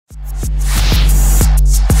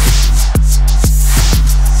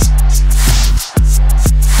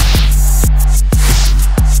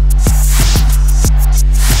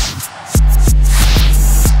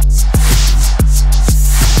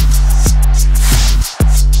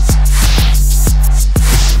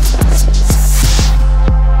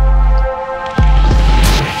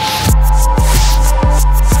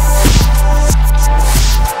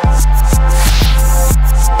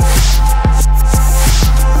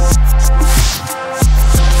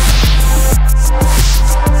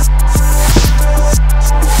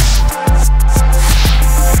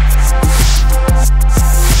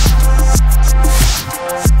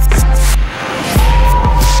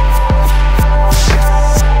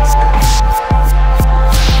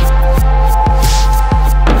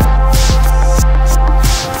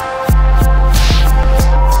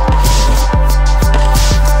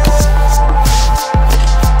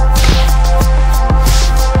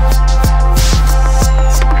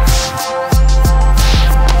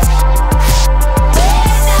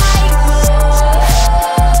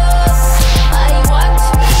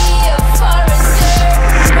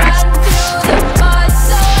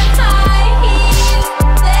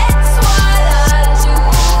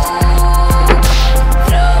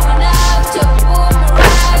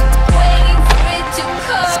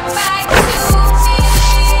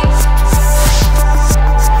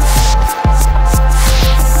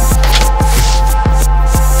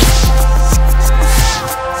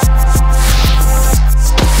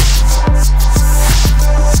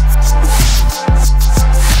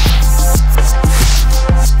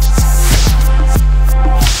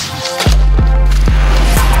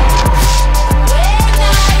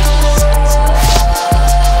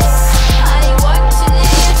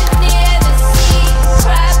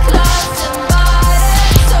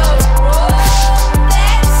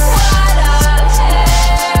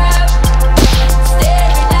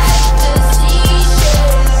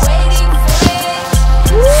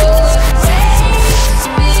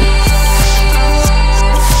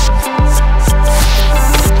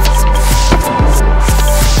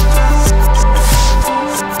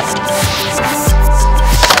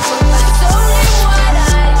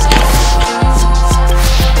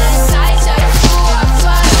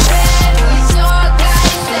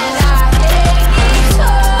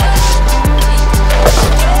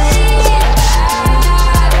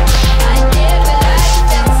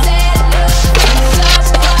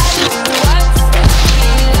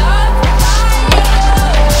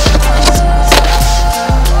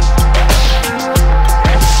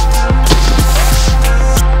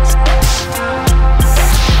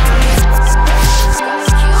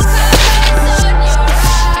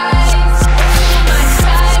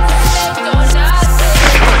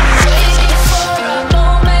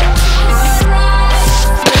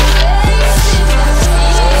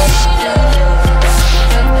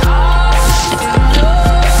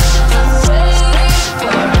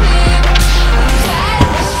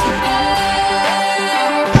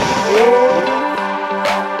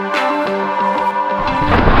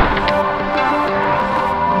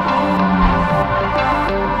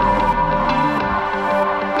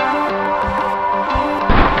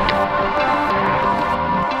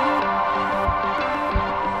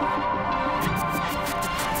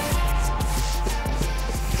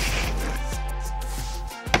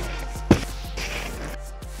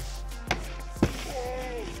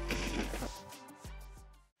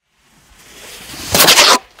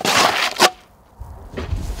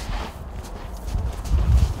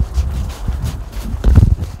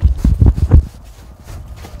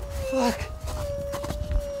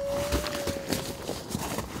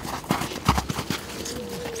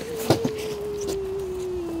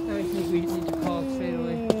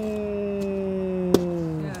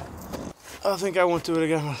I think I won't do it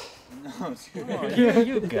again. No,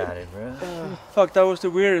 you got it, bro. Fuck, that was the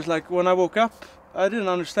weirdest. Like when I woke up, I didn't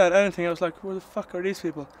understand anything. I was like, who the fuck are these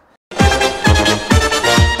people?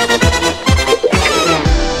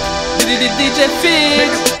 DJ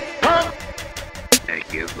Fix.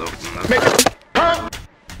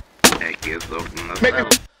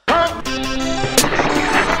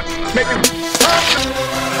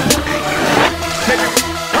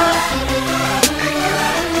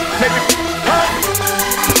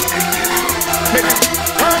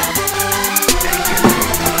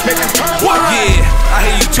 What? Yeah, I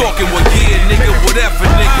hear you talking. Well, yeah, nigga, whatever,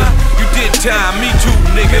 nigga. You did time, me too,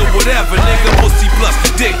 nigga, whatever, nigga. Pussy plus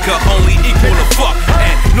dick could only equal a fuck,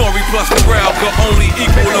 and Nori plus Pharrell could only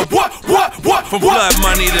equal a what? From blood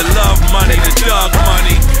money to love money to dog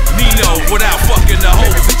money. Nino without fucking the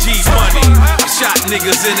hoes of G money. Shot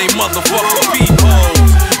niggas in they motherfucking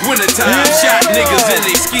peepholes. Wintertime, shot niggas in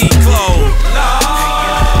they ski clothes.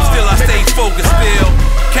 Still I stay focused still.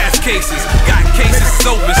 Catch cases, got cases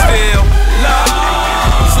open still.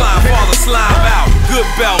 Slime father, slime out. Good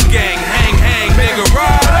bell gang, hang, nigga,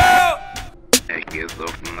 ride out.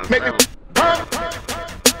 Make it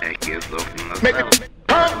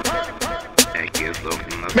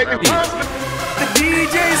The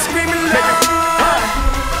DJ screaming loud,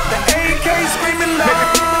 the AK screaming loud.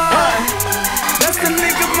 That's the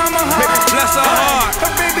nigga mama heart. Bless her heart.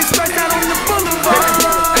 Her baby's right out on the boulevard.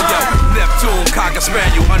 Hey yo, Neptune, Cocker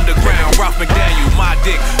Spaniel, underground, Ralph McDaniel, my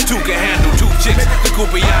dick, two can handle, two chicks, the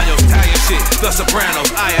Cupianos, Italian shit, the Sopranos,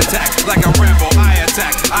 I attack, like a Rambo, I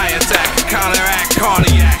attack, counteract,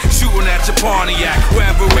 cardiac, shooting at your Pontiac,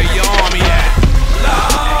 wherever where your army at.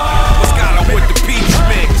 What's got her with the peach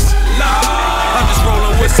mix? I'm just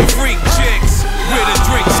rolling with some freak chicks, where the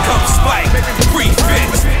drinks come spiked,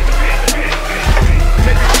 prefix.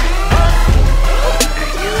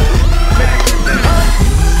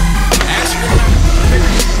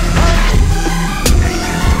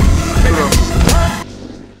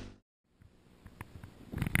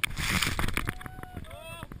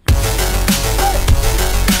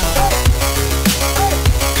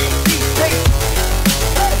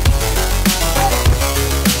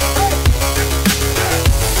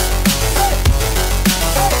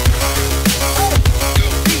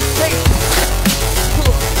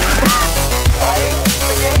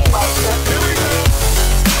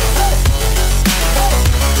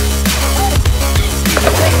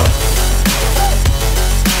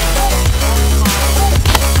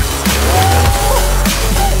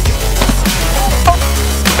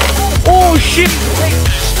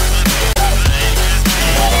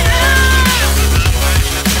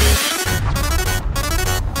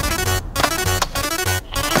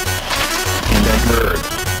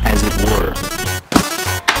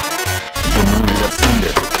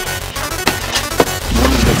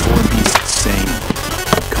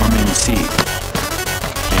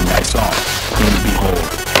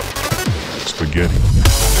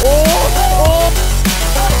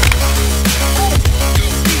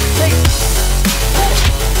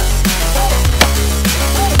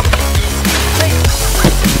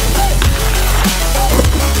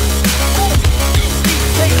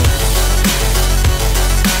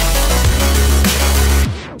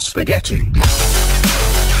 Spaghetti.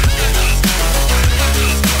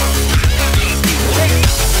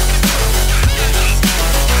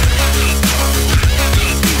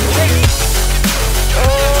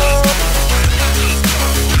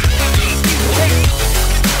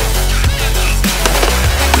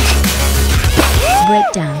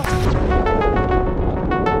 Breakdown.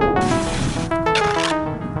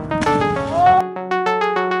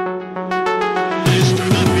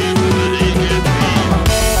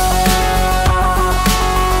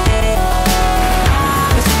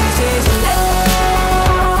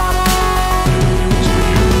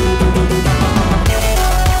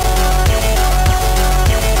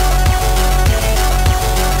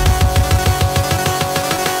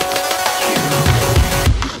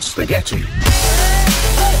 Spaghetti.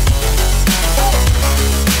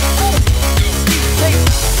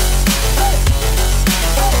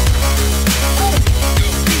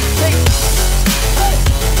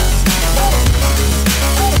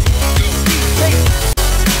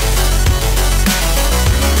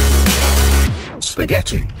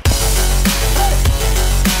 Spaghetti.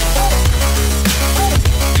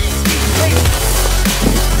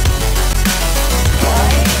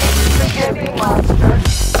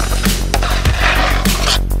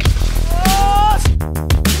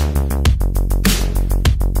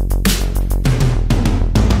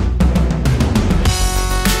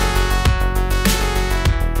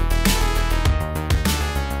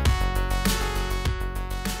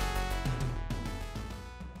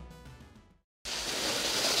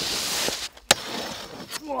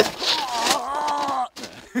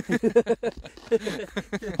 Hey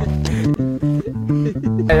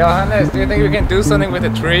Johannes, do you think we can do something with the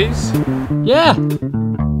trees? Yeah!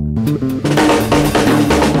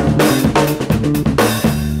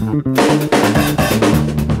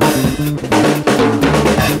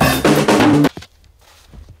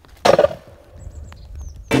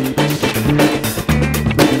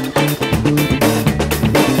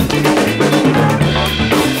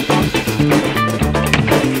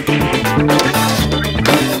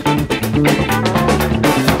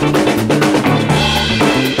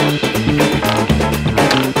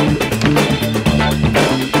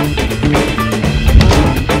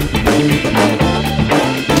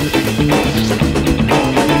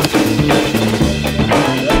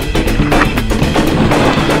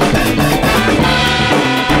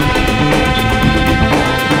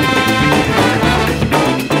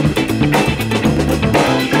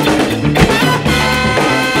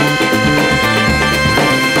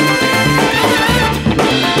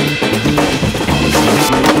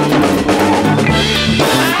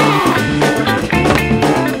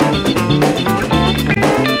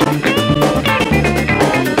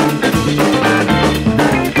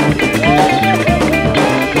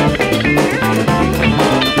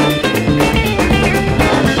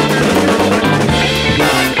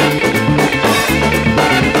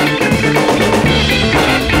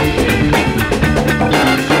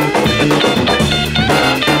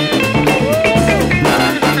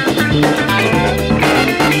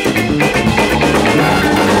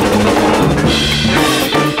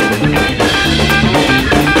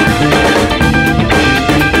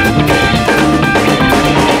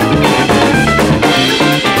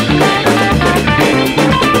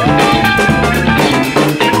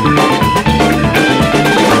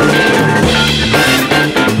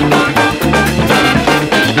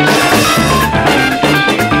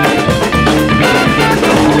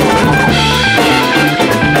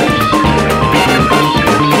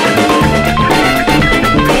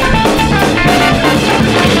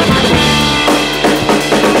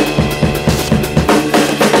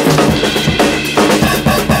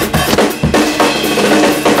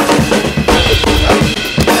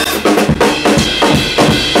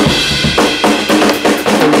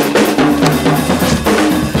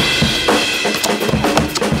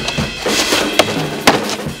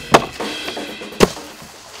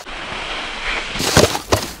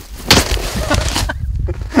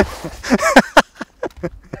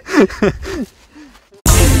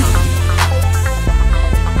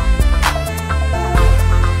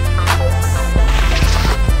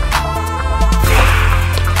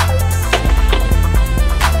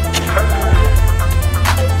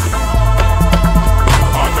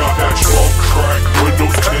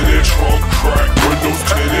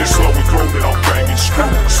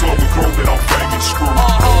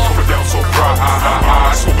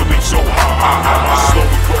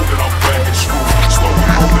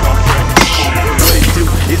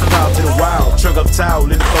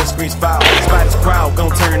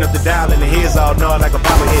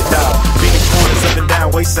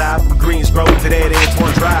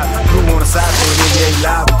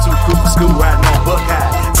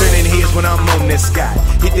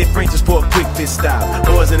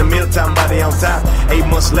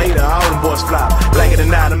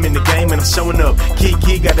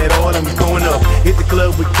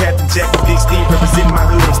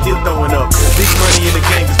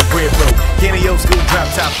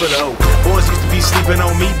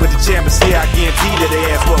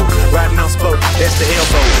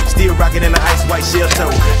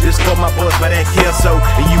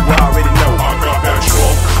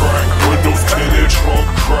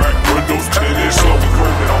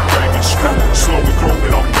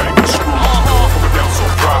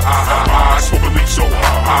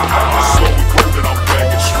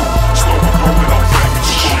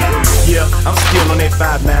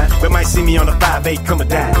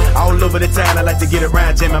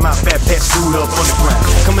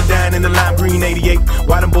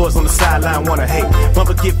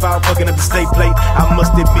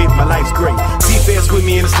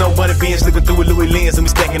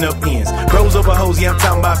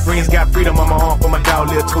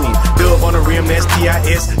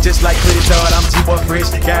 Just like Pretty Dog, I'm G-Boy Fresh.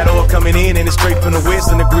 Got oil coming in and it's straight from the west.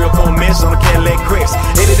 And the grill for a mess on a Cadillac Crest.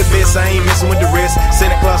 Headed the best, I ain't messing with the rest.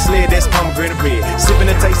 Santa Claus sled, that's pomegranate red. Sipping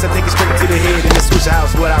the taste, I take it straight to the head. In the switch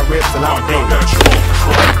house, what I rep till I'm dead. That trunk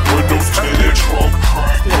crack, windows tinted, trunk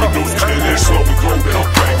crack, windows tinted. Slowly growing, I'm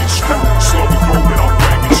banging screw. Slowly growing, I'm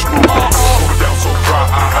banging screw. Going down so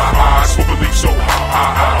dry, slowly leave so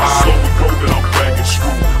high. Slowly growing, I'm banging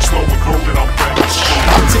screw. Slowly growing, I'm banging screw.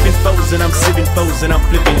 I'm tipping foes and I'm sipping foes and I'm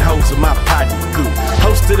flipping hoes.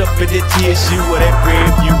 for the TSU or that red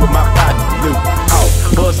view with my partner, Luke. Oh,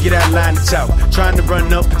 boys get out line to talk, trying to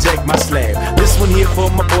run up, protect my slab. This one here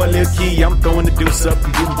for my boy Lil Key, I'm throwing the deuce up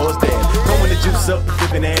and getting boys there. Throwing the juice up and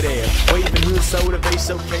flipping that air. Waving hood soda, base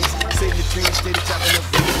showcase, sitting the tree steady chopping up.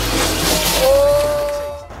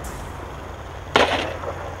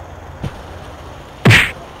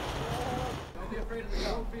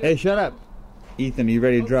 Hey, shut up. Ethan, are you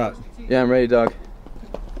ready to drop? Yeah, I'm ready, dog.